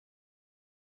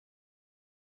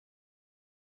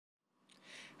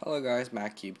Hello guys,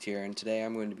 MacCubed here, and today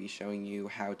I'm going to be showing you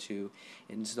how to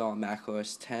install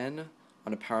macOS 10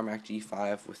 on a PowerMac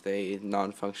G5 with a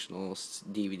non-functional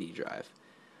DVD drive.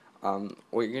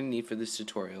 What you're going to need for this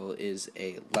tutorial is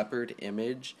a Leopard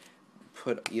Image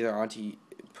put onto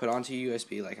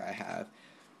USB like I have,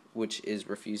 which is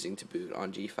refusing to boot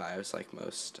on G5s like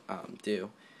most do.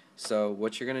 So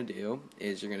what you're going to do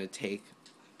is you're going to take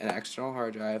an external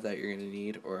hard drive that you're going to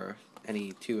need, or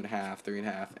any 2.5,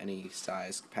 3.5, any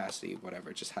size, capacity, whatever.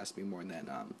 It just has to be more than,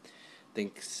 I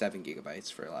think 7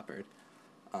 gigabytes for a Leopard.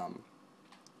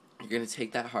 You're going to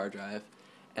take that hard drive,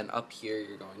 and up here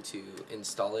you're going to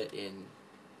install it in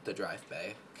the drive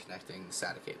bay, connecting the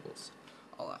SATA cables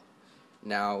all up.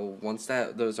 Now, once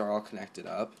those are all connected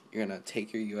up, you're going to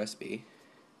take your USB,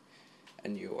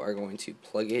 and you are going to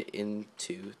plug it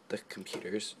into the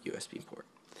computer's USB port.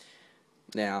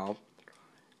 Now,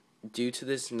 due to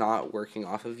this not working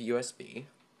off of USB,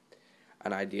 a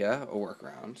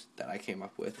workaround that I came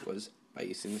up with was by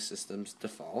using the system's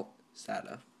default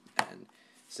SATA. And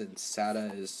since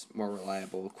SATA is more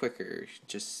reliable, quicker,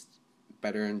 just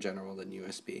better in general than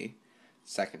USB,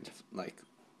 second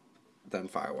than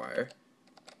FireWire,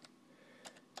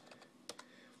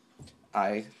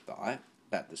 I thought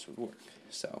that this would work.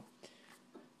 So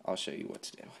I'll show you what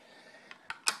to do.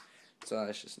 So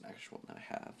that's just an extra one that I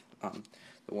have.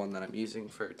 The one that I'm using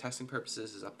for testing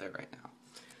purposes is up there right now.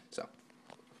 So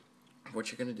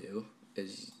what you're going to do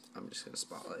is, I'm just going to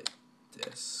spotlight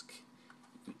disk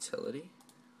utility.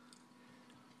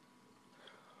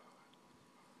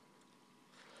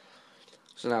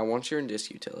 So now once you're in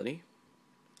disk utility,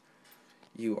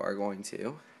 you are going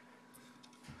to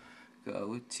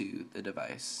go to the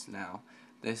device. Now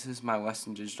this is my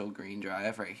Western Digital green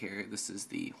drive right here. This is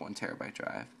the 1 terabyte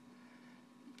drive,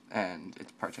 and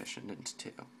it's partitioned into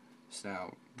two. So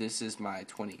now this is my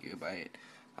 20 gigabyte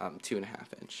 2.5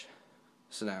 inch.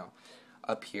 So now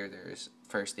up here there's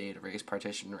first aid, erase,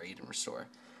 partition, raid, and restore.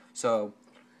 So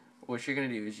what you're going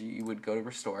to do is you would go to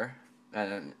restore,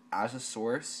 and as a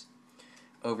source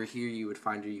over here you would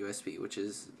find your USB, which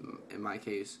is in my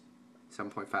case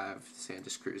 7.5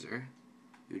 SanDisk Cruiser.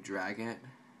 You drag it,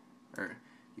 or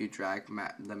you drag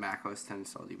the macOS 10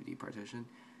 install DVD partition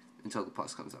until the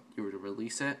plus comes up. You would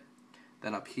release it,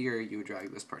 then up here you would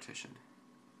drag this partition.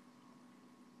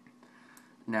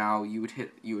 Now you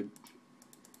would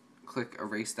click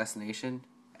erase destination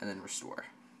and then restore.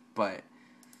 But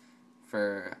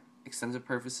for extensive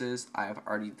purposes, I have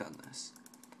already done this.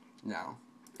 Now,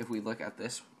 if we look at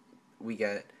this,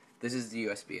 this is the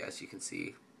USB, as you can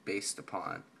see, based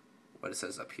upon what it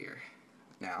says up here.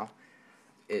 Now,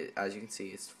 as you can see,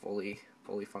 it's fully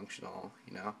functional.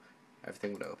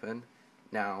 Everything would open.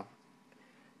 Now,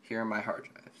 here are my hard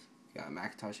drives. You got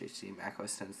Macintosh HD,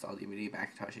 macOS 10 install DVD,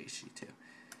 Macintosh HD 2.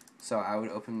 So I would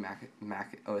open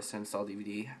macOS 10 install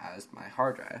DVD as my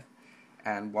hard drive,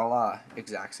 and voila,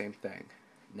 exact same thing.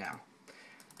 Now,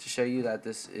 to show you that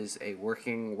this is a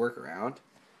working workaround,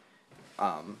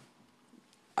 I'm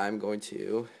going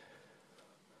to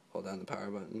hold down the power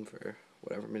button for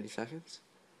whatever many seconds.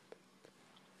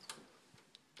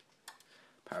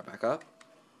 Power back up.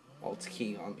 Alt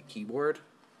key on the keyboard,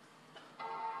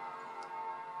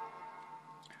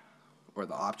 or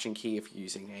the Option key if you're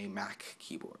using a Mac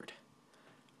keyboard.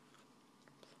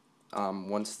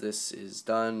 Once this is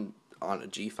done on a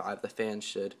G5, the fan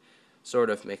should sort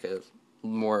of make a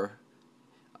more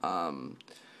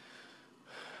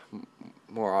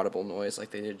audible noise like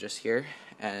they did just here,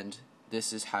 and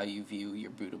this is how you view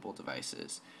your bootable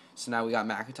devices. So now we got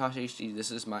Macintosh HD.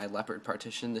 This is my Leopard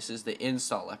partition. This is the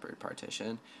install Leopard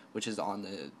partition, which is on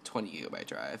the 20 gigabyte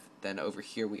drive. Then over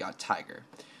here we got Tiger.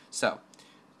 So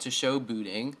to show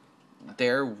booting,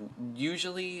 there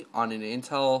usually on an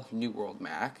Intel New World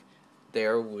Mac,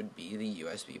 there would be the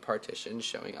USB partition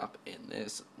showing up in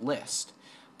this list.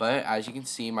 But as you can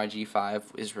see, my G5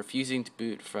 is refusing to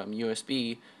boot from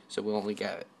USB, so we'll only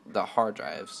get the hard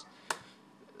drives,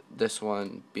 this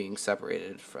one being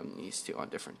separated from these two on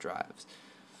different drives.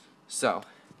 So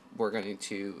we're going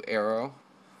to arrow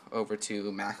over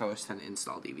to macOS 10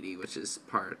 install DVD, which is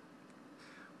part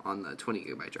on the 20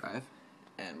 gigabyte drive,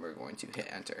 and we're going to hit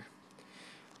enter.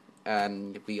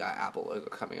 And we got Apple logo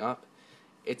coming up.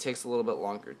 It takes a little bit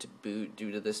longer to boot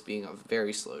due to this being a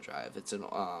very slow drive. It's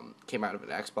came out of an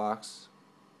Xbox,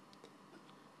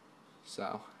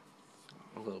 so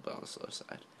a little bit on the slow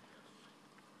side.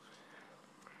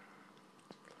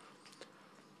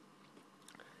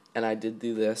 And I did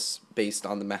do this based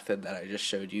on the method that I just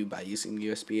showed you, by using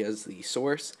USB as the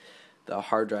source, the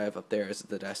hard drive up there as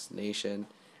the destination,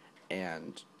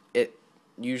 and it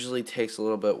usually takes a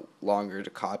little bit longer to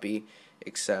copy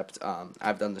except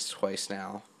I've done this twice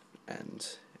now, and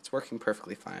it's working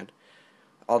perfectly fine.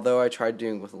 Although I tried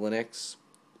doing it with Linux,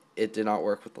 it did not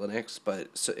work with Linux, but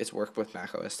it's worked with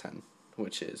Mac OS 10,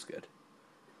 which is good.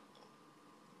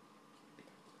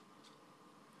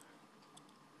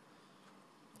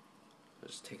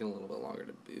 It's taking a little bit longer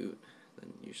to boot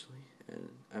than usually, and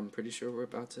I'm pretty sure we're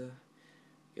about to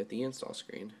get the install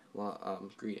screen.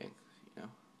 Greeting, you know.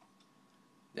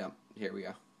 Yeah, here we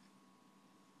go.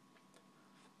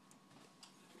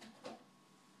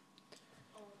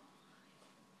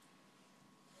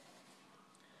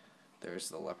 There's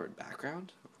the Leopard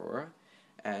background, Aurora,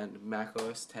 and Mac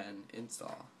OS 10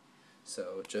 install.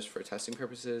 So just for testing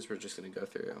purposes, we're just going to go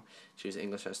through, choose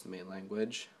English as the main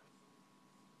language.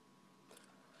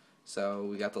 So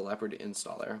we got the Leopard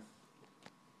installer.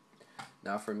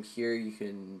 Now from here you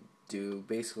can do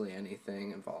basically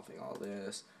anything involving all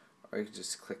this, or you can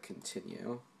just click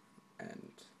continue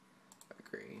and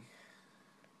agree,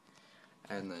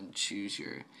 and then choose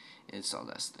your install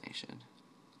destination.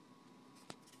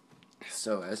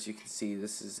 So as you can see,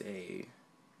 this is a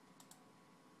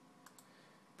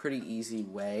pretty easy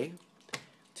way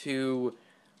to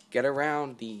get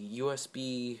around the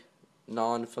USB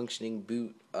non-functioning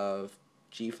boot of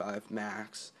G5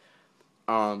 Macs.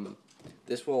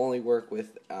 This will only work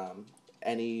with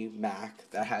any Mac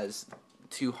that has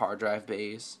 2 hard drive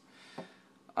bays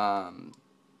that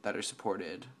are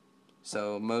supported.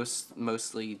 So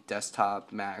mostly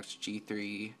desktop Macs,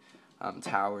 G3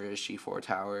 towers, G4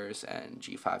 towers, and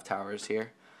G5 towers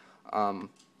here.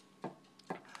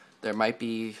 There might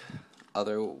be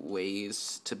other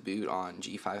ways to boot on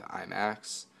G5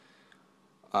 iMacs,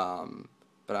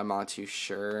 but I'm not too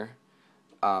sure.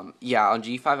 Yeah, on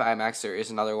G5 iMacs there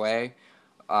is another way,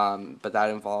 but that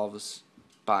involves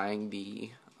buying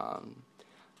the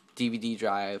DVD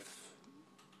drive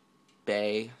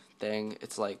bay thing.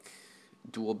 It's like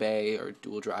dual bay or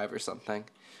dual drive or something.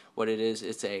 What it is,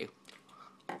 it's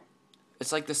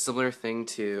like the similar thing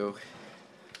to,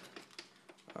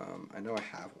 I know I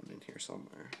have one in here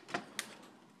somewhere.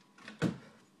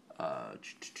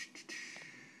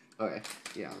 Okay,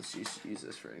 yeah, let's use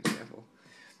this for an example.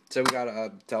 So we got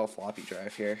a Dell floppy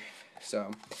drive here.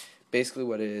 So basically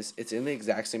what it is, it's in the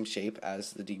exact same shape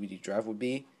as the DVD drive would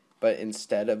be, but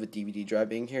instead of a DVD drive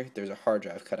being here, there's a hard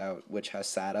drive cut out which has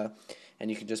SATA, and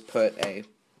you can just put a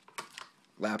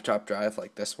laptop drive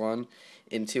like this one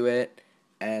into it,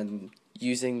 and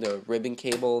using the ribbon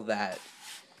cable that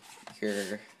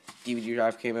your DVD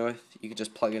drive came in with, you can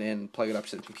just plug it in, plug it up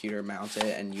to the computer, mount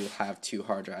it, and you'll have 2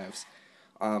 hard drives.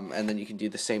 And then you can do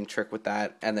the same trick with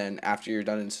that, and then after you're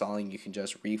done installing, you can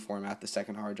just reformat the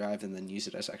second hard drive and then use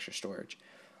it as extra storage.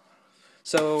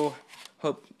 So,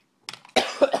 hope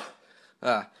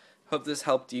this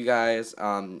helped you guys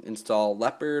install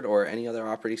Leopard or any other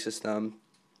operating system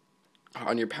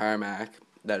on your PowerMac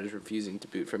that is refusing to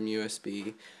boot from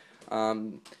USB.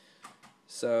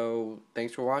 So,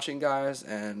 thanks for watching, guys,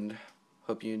 and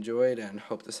hope you enjoyed, and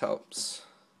hope this helps.